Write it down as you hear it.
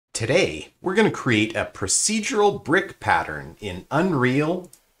Today, we're going to create a procedural brick pattern in Unreal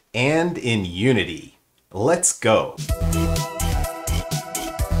and in Unity. Let's go.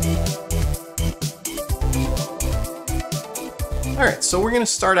 Alright, so we're going to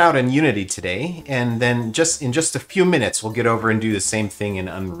start out in Unity today, and then in just a few minutes we'll get over and do the same thing in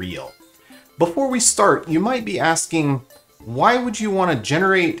Unreal. Before we start, you might be asking, why would you want to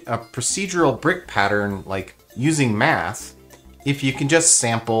generate a procedural brick pattern like using math if you can just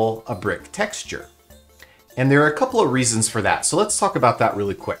sample a brick texture? And there are a couple of reasons for that, so let's talk about that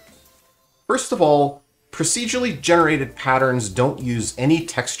really quick. First of all, procedurally generated patterns don't use any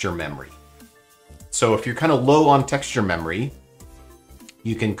texture memory. So if you're kind of low on texture memory,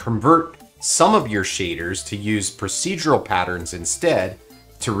 you can convert some of your shaders to use procedural patterns instead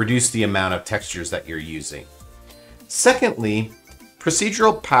to reduce the amount of textures that you're using. Secondly,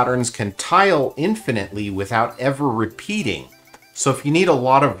 procedural patterns can tile infinitely without ever repeating. So if you need a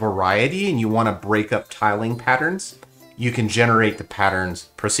lot of variety and you want to break up tiling patterns, you can generate the patterns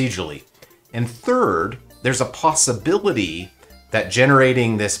procedurally. And third, there's a possibility that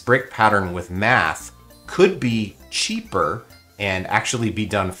generating this brick pattern with math could be cheaper and actually be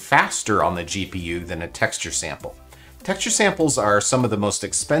done faster on the GPU than a texture sample. Texture samples are some of the most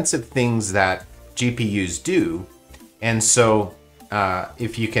expensive things that GPUs do, and so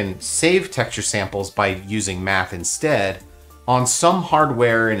if you can save texture samples by using math instead, on some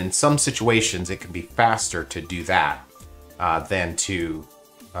hardware and in some situations it can be faster to do that than to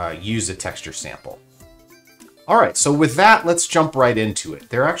use a texture sample. Alright, so with that, let's jump right into it.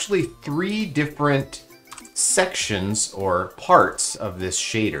 There are actually three different sections or parts of this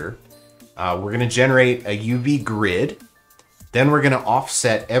shader. We're going to generate a UV grid, then we're going to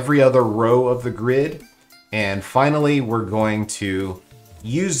offset every other row of the grid, and finally we're going to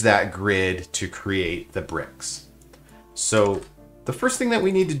use that grid to create the bricks. So the first thing that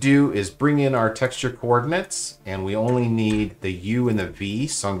we need to do is bring in our texture coordinates, and we only need the U and the V,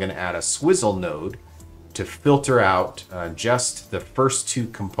 so I'm going to add a swizzle node to filter out just the first two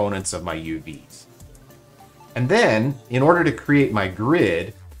components of my UVs. And then, in order to create my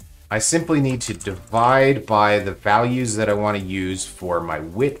grid, I simply need to divide by the values that I want to use for my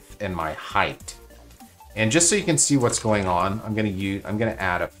width and my height. And just so you can see what's going on, I'm going to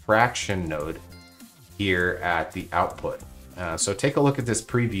add a fraction node here at the output. So take a look at this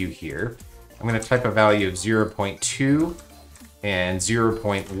preview here. I'm going to type a value of 0.2 and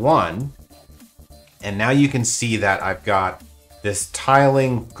 0.1. And now you can see that I've got this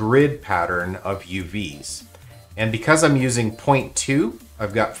tiling grid pattern of UVs. And because I'm using 0.2,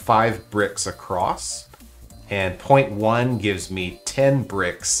 I've got 5 bricks across, and 0.1 gives me 10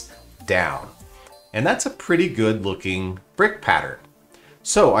 bricks down. And that's a pretty good looking brick pattern.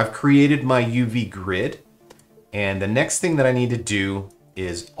 So I've created my UV grid, and the next thing that I need to do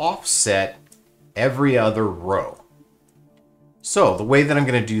is offset every other row. So the way that I'm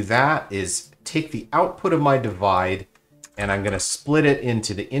going to do that is take the output of my divide, and I'm going to split it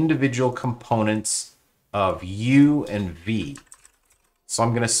into the individual components of U and V. So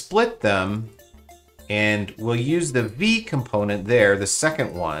I'm going to split them, and we'll use the V component there, the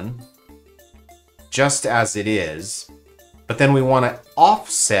second one, just as it is, but then we want to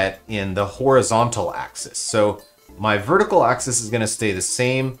offset in the horizontal axis. So my vertical axis is going to stay the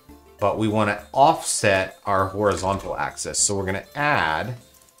same, but we want to offset our horizontal axis. So we're going to add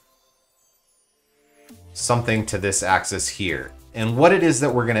something to this axis here. And what it is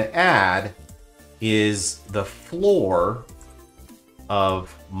that we're going to add is the floor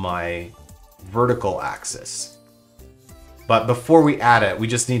of my vertical axis. But before we add it, we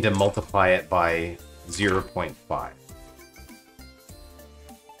just need to multiply it by 0.5.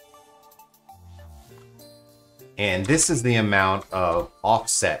 And this is the amount of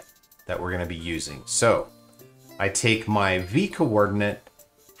offset that we're going to be using. So I take my V coordinate,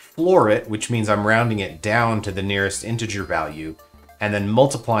 floor it, which means I'm rounding it down to the nearest integer value, and then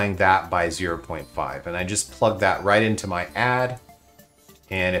multiplying that by 0.5. And I just plug that right into my add.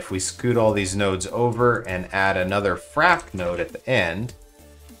 And if we scoot all these nodes over and add another frac node at the end,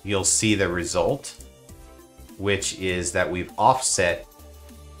 you'll see the result, which is that we've offset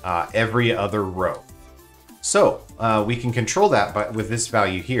every other row. So we can control that with this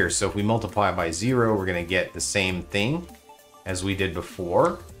value here. So if we multiply by 0, we're going to get the same thing as we did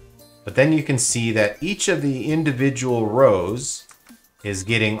before. But then you can see that each of the individual rows is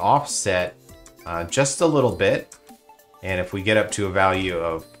getting offset just a little bit. And if we get up to a value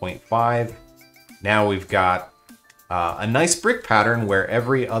of 0.5, now we've got a nice brick pattern where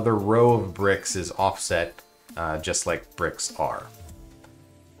every other row of bricks is offset just like bricks are.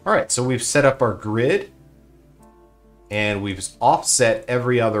 All right, so we've set up our grid. and we've offset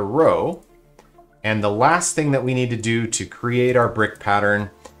every other row. And the last thing that we need to do to create our brick pattern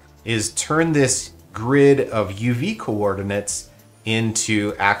is turn this grid of UV coordinates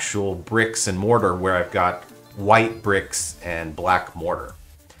into actual bricks and mortar, where I've got white bricks and black mortar.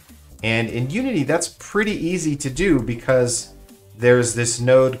 And in Unity, that's pretty easy to do because there's this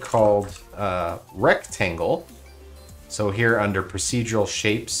node called rectangle. So here under procedural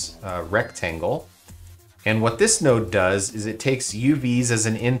shapes, rectangle. And what this node does is it takes UVs as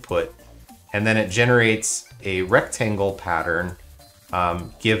an input, and then it generates a rectangle pattern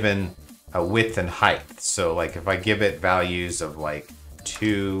given a width and height. So like if I give it values of like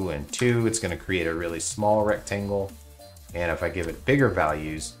 2 and 2, it's going to create a really small rectangle. And if I give it bigger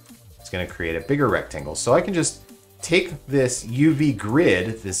values, it's going to create a bigger rectangle. So I can just take this UV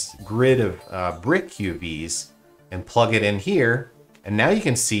grid, this grid of brick UVs, and plug it in here. And now you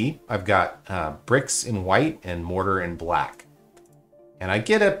can see I've got bricks in white and mortar in black. And I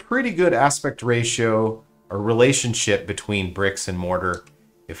get a pretty good aspect ratio or relationship between bricks and mortar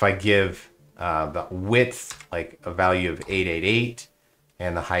if I give the width like a value of 888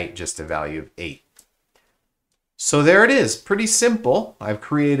 and the height just a value of 8. So there it is, pretty simple. I've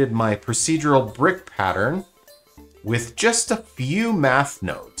created my procedural brick pattern with just a few math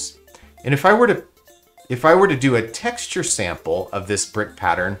nodes. And if I were to do a texture sample of this brick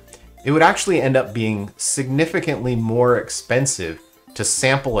pattern, it would actually end up being significantly more expensive to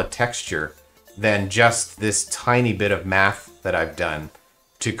sample a texture than just this tiny bit of math that I've done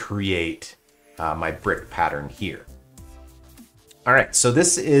to create my brick pattern here. All right, so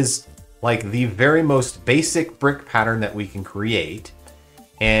this is like the very most basic brick pattern that we can create.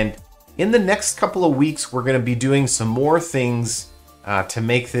 And in the next couple of weeks, we're going to be doing some more things to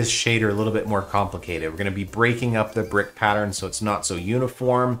make this shader a little bit more complicated. We're going to be breaking up the brick pattern so it's not so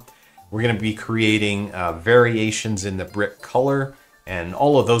uniform. We're going to be creating variations in the brick color and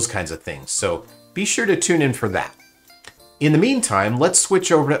all of those kinds of things. So be sure to tune in for that. In the meantime, let's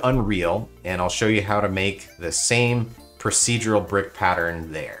switch over to Unreal and I'll show you how to make the same procedural brick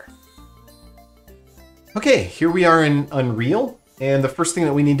pattern there. Okay, here we are in Unreal, and the first thing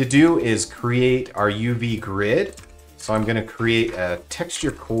that we need to do is create our UV grid. So I'm going to create a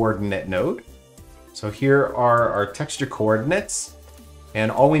texture coordinate node. So here are our texture coordinates,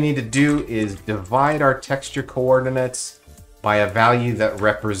 and all we need to do is divide our texture coordinates by a value that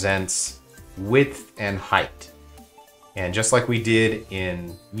represents width and height. And just like we did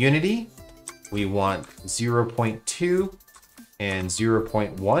in Unity, we want 0.2 and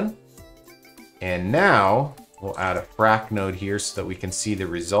 0.1. And now we'll add a frac node here so that we can see the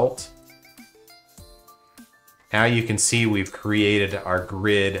result. Now you can see we've created our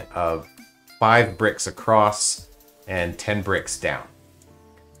grid of 5 bricks across and 10 bricks down.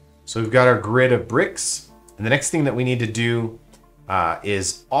 So we've got our grid of bricks, and the next thing that we need to do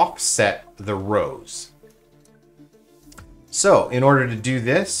is offset the rows. So in order to do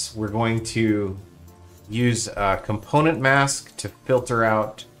this, we're going to use a component mask to filter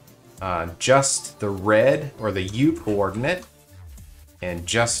out just the red or the U coordinate and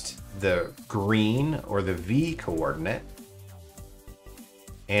just the green or the V coordinate.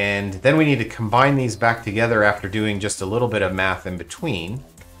 And then we need to combine these back together after doing just a little bit of math in between.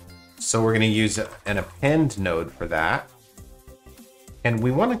 So we're going to use an append node for that. And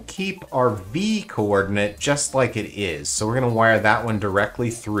we want to keep our V coordinate just like it is. So we're going to wire that one directly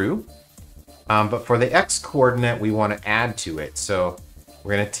through. But for the X coordinate, we want to add to it. So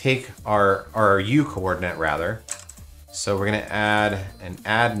we're going to take our U coordinate rather. So we're going to add an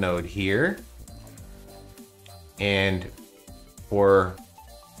add node here. And for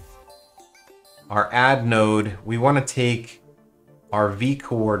our add node, we want to take our V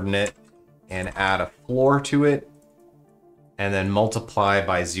coordinate and add a floor to it, and then multiply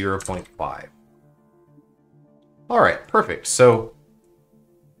by 0.5. All right, perfect. So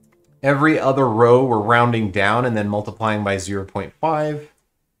every other row we're rounding down and then multiplying by 0.5,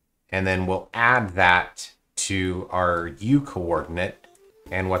 and then we'll add that to our U coordinate.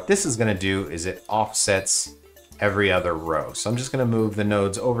 And what this is going to do is it offsets every other row. So I'm just going to move the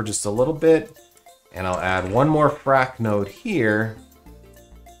nodes over just a little bit, and I'll add one more frac node here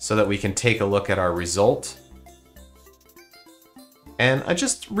so that we can take a look at our result. And I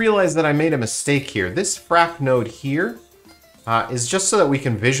just realized that I made a mistake here. This frac node here is just so that we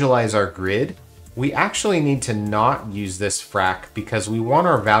can visualize our grid. We actually need to not use this frac because we want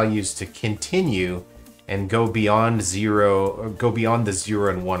our values to continue and go beyond 0, go beyond the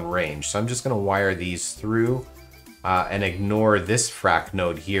 0 and 1 range. So I'm just going to wire these through and ignore this frac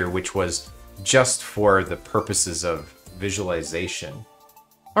node here, which was just for the purposes of visualization.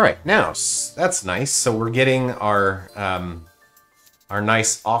 All right, now that's nice. So we're getting our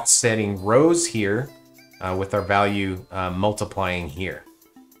nice offsetting rows here with our value multiplying here.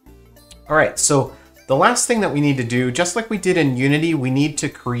 All right, so the last thing that we need to do, just like we did in Unity, we need to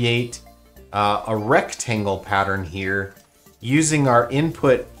create a rectangle pattern here using our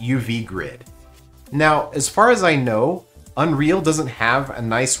input UV grid. Now, as far as I know, Unreal doesn't have a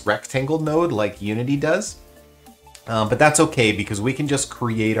nice rectangle node like Unity does, but that's okay because we can just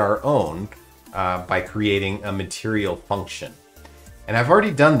create our own by creating a material function. And I've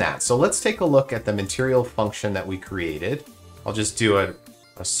already done that, so let's take a look at the material function that we created. I'll just do a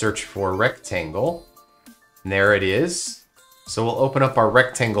search for rectangle, and there it is. So we'll open up our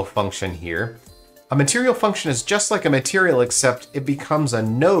rectangle function here. A material function is just like a material, except it becomes a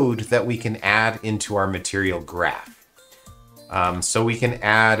node that we can add into our material graph. So we can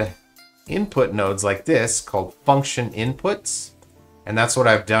add input nodes like this called function inputs. And that's what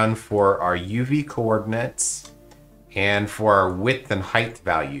I've done for our UV coordinates and for our width and height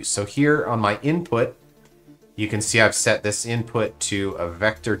values. So here on my input, you can see I've set this input to a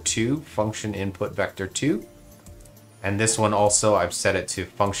vector 2, function input vector 2. And this one also I've set it to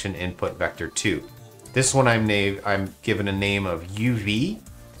function input vector 2. This one I'm given a name of UV,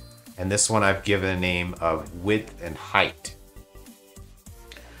 and this one I've given a name of width and height.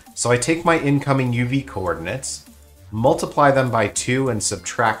 So I take my incoming UV coordinates, multiply them by 2 and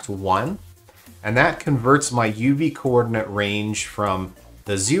subtract 1, and that converts my UV coordinate range from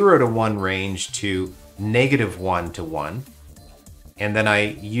the 0 to 1 range to -1 to 1. And then I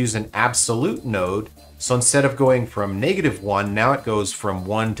use an absolute node. So instead of going from -1, now it goes from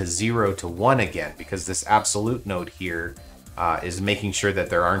 1 to 0 to 1 again, because this absolute node here is making sure that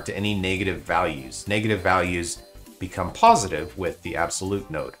there aren't any negative values. Negative values become positive with the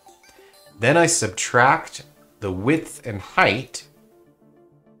absolute node. Then I subtract the width and height.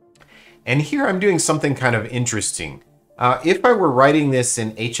 And here I'm doing something kind of interesting. If I were writing this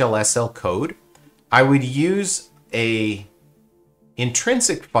in HLSL code, I would use a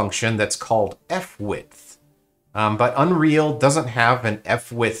intrinsic function that's called fWidth. But Unreal doesn't have an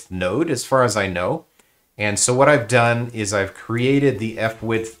fWidth node as far as I know. And so what I've done is I've created the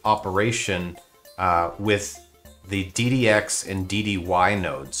fWidth operation with the DDX and DDY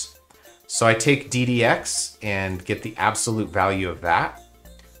nodes. So I take DDX and get the absolute value of that.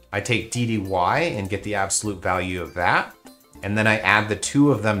 I take DDY and get the absolute value of that. And then I add the two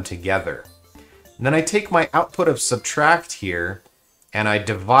of them together. And then I take my output of subtract here and I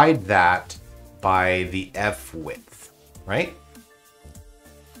divide that by the fWidth, right?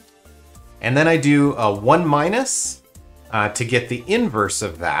 And then I do a 1 minus to get the inverse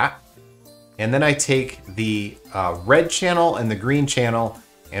of that. And then I take the red channel and the green channel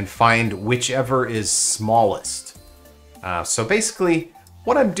and find whichever is smallest. So basically,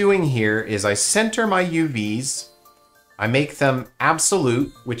 what I'm doing here is I center my UVs, I make them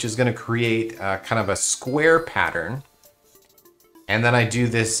absolute, which is going to create kind of a square pattern. And then I do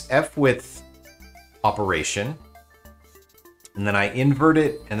this fWidth operation. And then I invert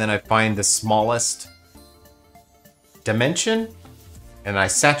it, and then I find the smallest dimension, and I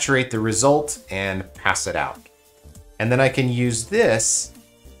saturate the result and pass it out. And then I can use this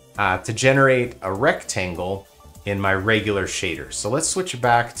to generate a rectangle in my regular shader. So let's switch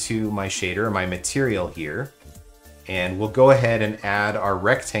back to my shader, my material here, and we'll go ahead and add our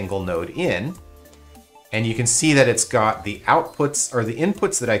rectangle node in. And you can see that it's got the outputs or the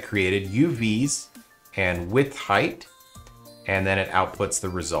inputs that I created, UVs and width height, and then it outputs the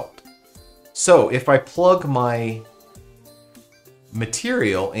result. So if I plug my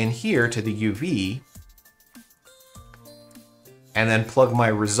material in here to the UV, and then plug my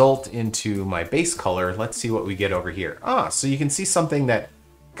result into my base color, let's see what we get over here. So you can see something that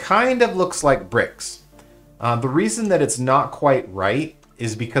kind of looks like bricks. The reason that it's not quite right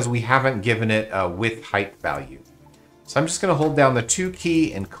is because we haven't given it a width height value. So I'm just gonna hold down the 2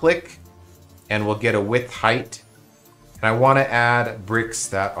 key and click, and we'll get a width height. And I wanna add bricks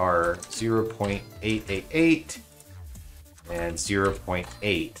that are 0.888 and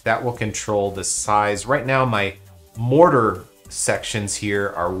 0.8. That will control the size. Right now my mortar sections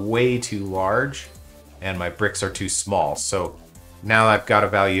here are way too large and my bricks are too small. So now I've got a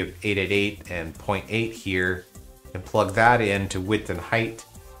value of 888 and 0.8 here, and plug that into width and height.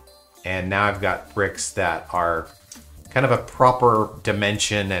 And now I've got bricks that are kind of a proper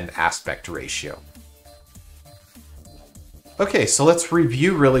dimension and aspect ratio. Okay, so let's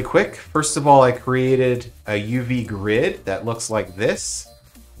review really quick. First of all, I created a UV grid that looks like this.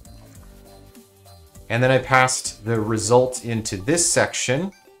 And then I passed the result into this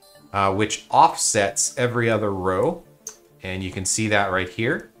section, which offsets every other row. And you can see that right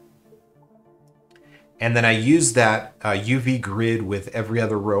here. And then I used that UV grid with every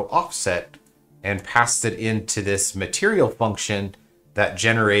other row offset and passed it into this material function that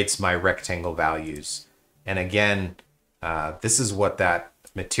generates my rectangle values. And again, this is what that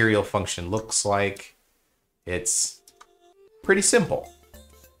material function looks like. It's pretty simple.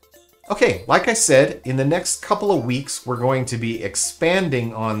 Okay, like I said, in the next couple of weeks, we're going to be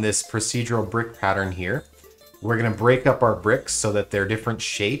expanding on this procedural brick pattern here. We're going to break up our bricks so that they're different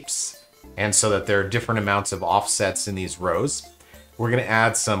shapes and so that there are different amounts of offsets in these rows. We're going to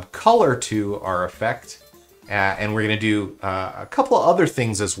add some color to our effect, and we're going to do a couple of other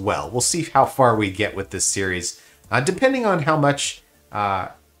things as well. We'll see how far we get with this series, depending on how much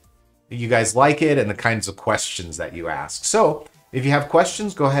you guys like it and the kinds of questions that you ask. So if you have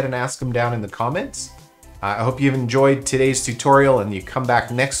questions, go ahead and ask them down in the comments. I hope you've enjoyed today's tutorial and you come back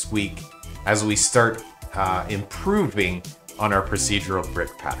next week as we start improving on our procedural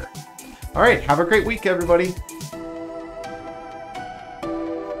brick pattern. All right, have a great week, everybody.